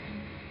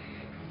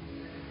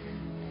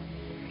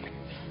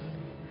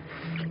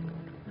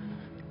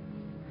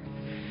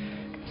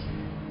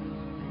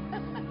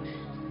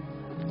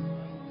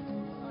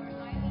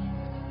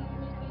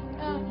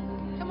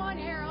 Come on,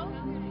 Harold.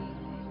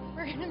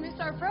 We're gonna miss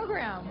our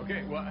program.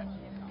 Okay, well,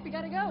 We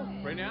gotta go.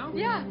 right now?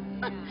 Yeah.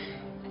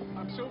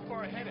 I'm so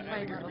far ahead, I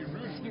think it's gonna be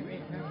rude for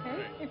me.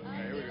 Okay. Okay,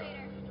 here we go.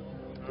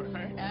 All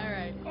right. All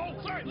right.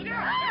 Oh, sorry, look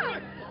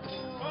out!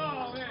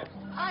 Oh, man.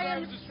 I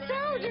am was so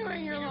distracted.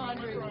 doing your Thinking about my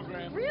laundry.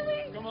 program.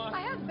 Really? Come on. I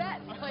have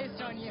bets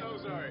placed on you. So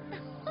sorry.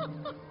 All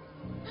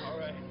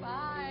right.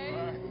 Bye.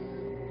 Bye.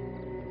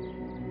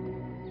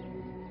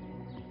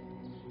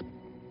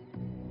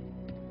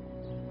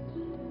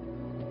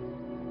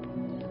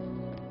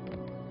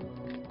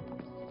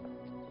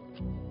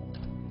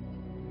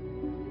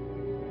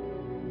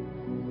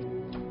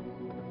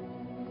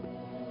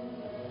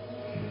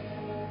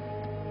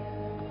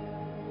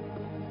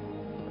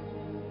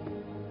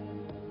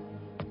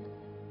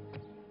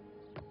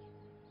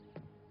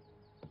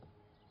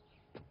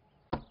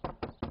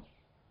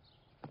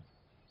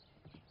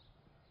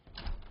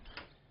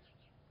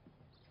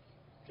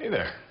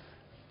 there.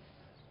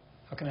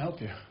 How can I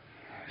help you?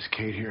 Is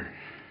Kate here?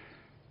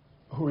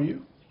 Who are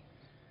you?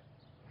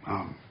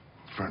 A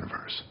friend of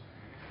hers.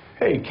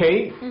 Hey,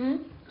 Kate.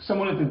 Mm-hmm.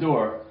 Someone at the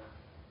door.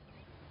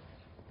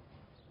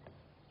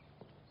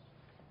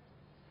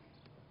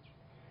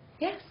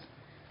 Yes.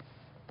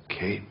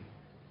 Kate?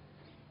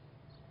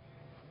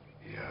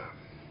 Yeah.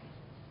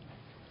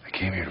 I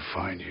came here to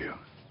find you.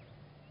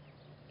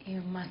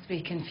 You must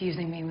be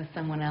confusing me with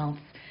someone else.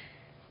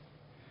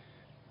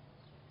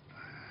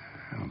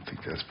 I don't think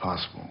that's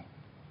possible.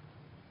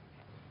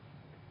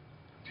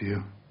 Do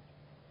you?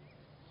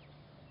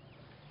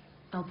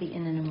 I'll be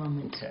in a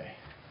moment. Okay.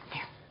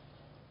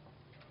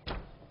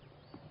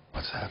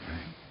 What's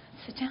happening?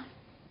 Sit down.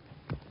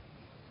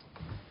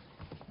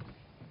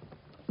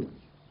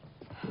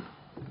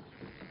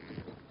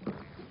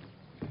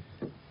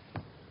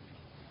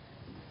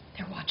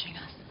 They're watching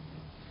us.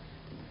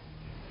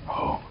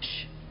 Oh.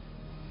 Shh.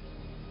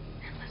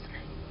 And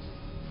listening.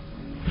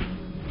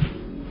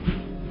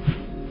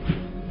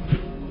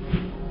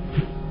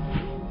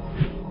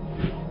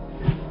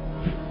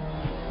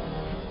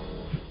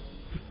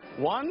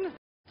 One.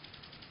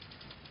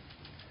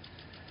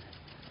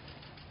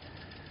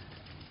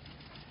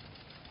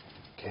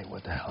 Kate,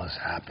 what the hell is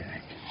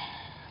happening?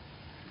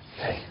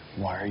 Hey,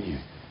 why are you?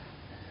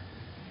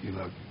 You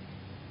look...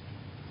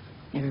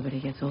 Everybody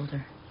gets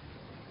older.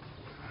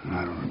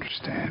 I don't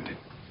understand.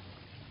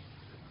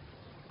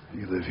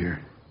 You live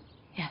here?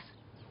 Yes.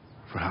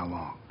 For how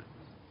long?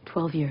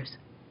 12 years.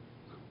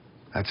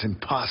 That's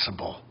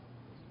impossible.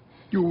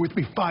 You were with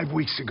me 5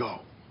 weeks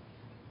ago.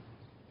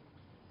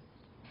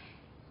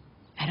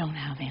 I don't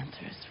have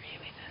answers for you,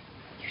 Ethan.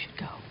 You should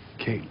go.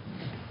 Kate,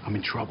 I'm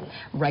in trouble.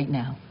 Right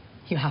now.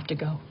 You have to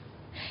go.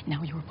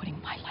 Now you are putting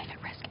my life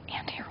at risk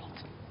and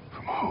Harold's.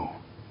 From who?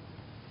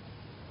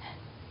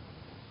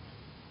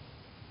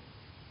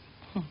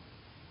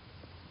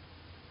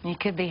 You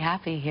could be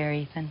happy here,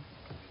 Ethan.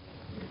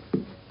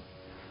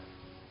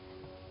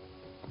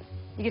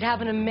 You could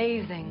have an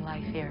amazing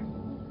life here.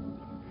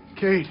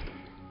 Kate.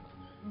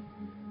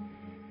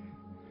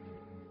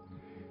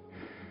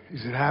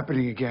 Is it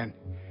happening again?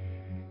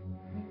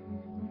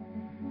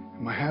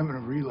 Am I having a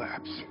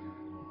relapse?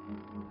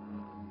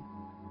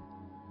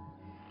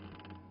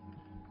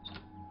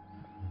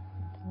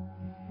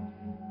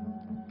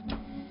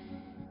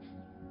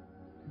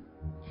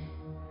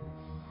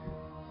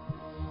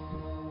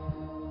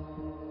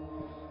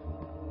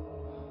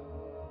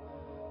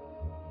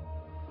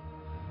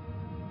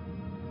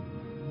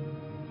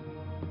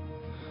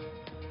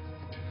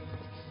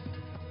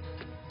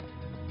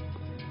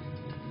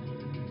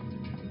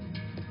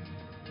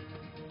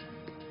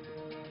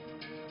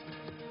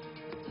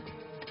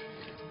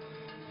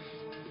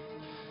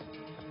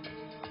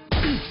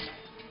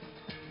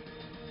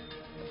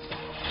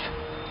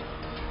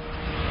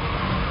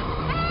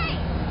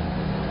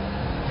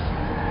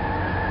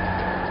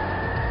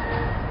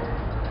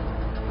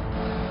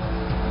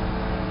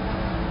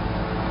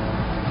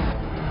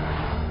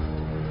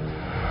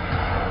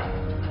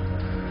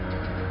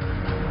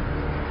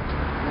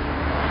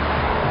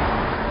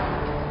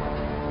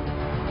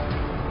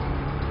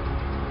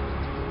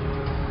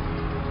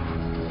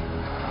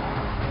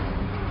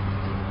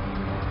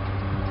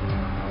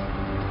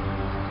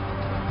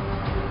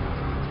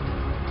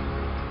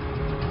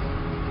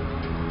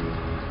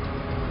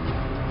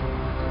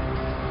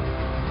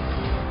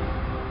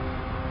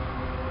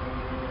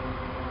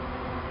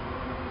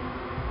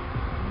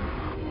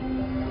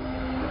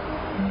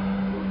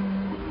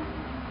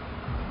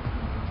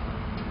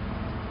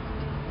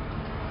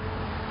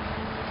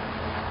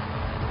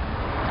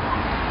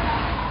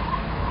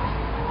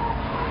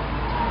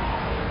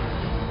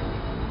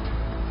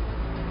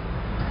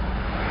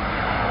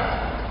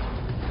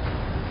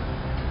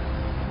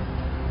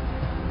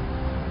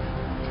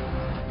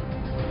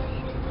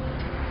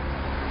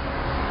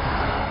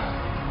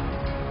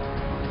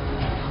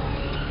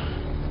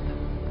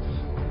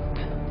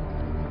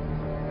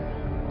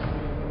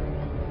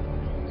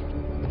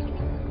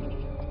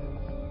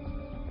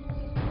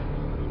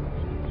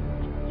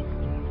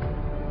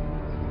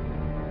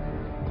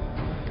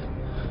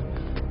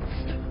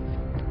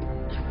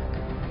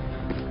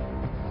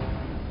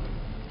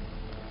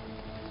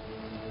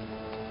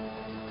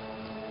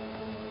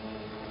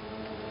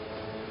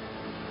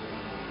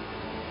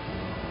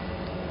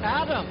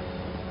 Adam!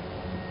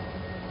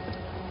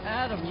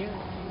 Adam, you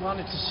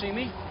wanted to see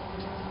me?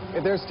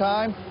 If there's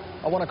time,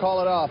 I want to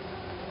call it off.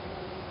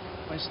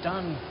 Well, it's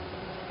done,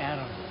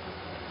 Adam.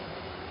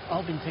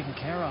 All been taken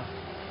care of.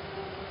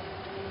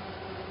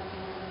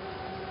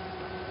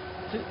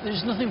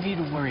 There's nothing for you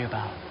to worry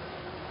about.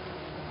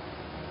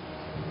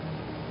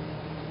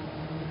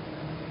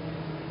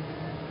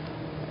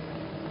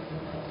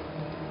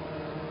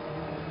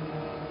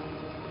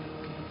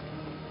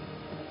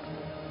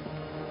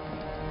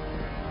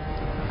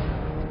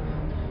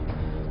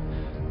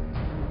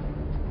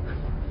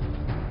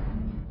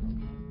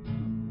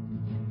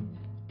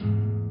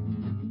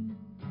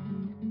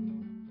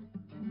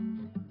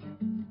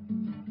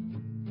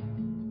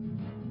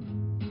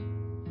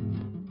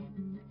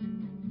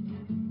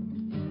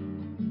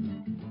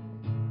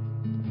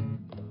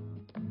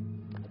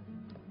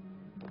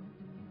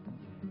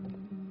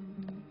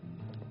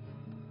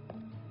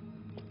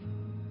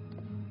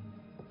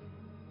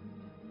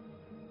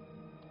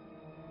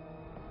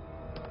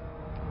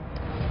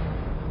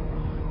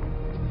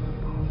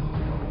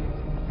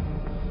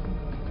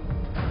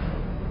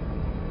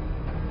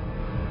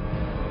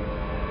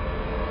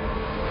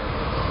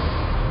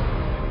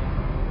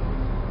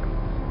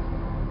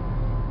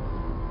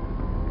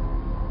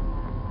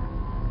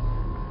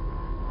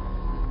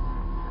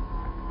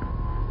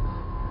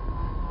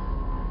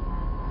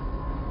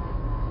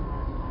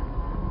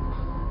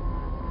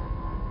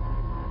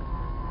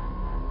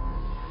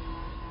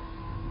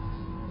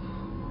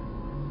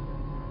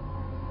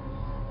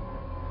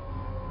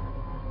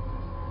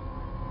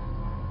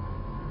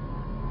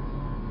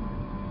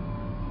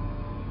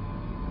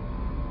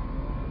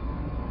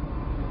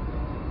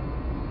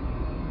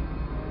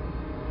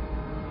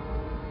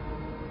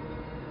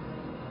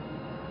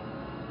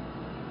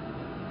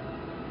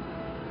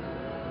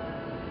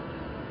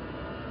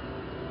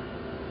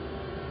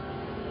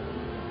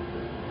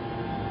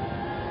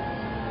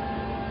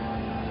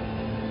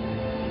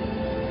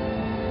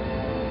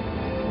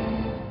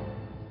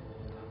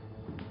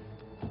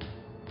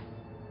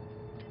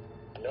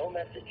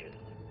 messages.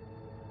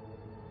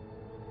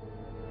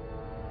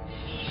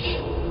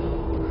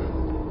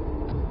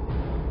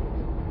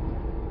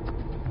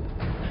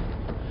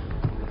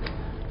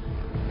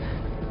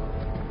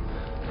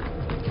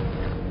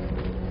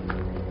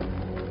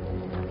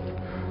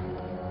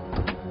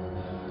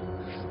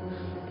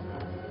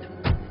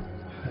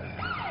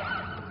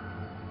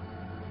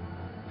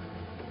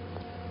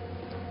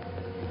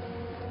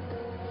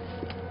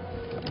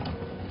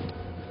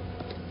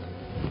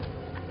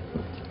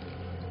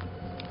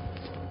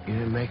 You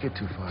didn't make it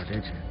too far,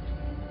 did you?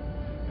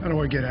 How do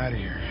I get out of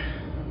here?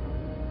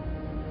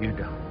 You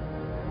don't.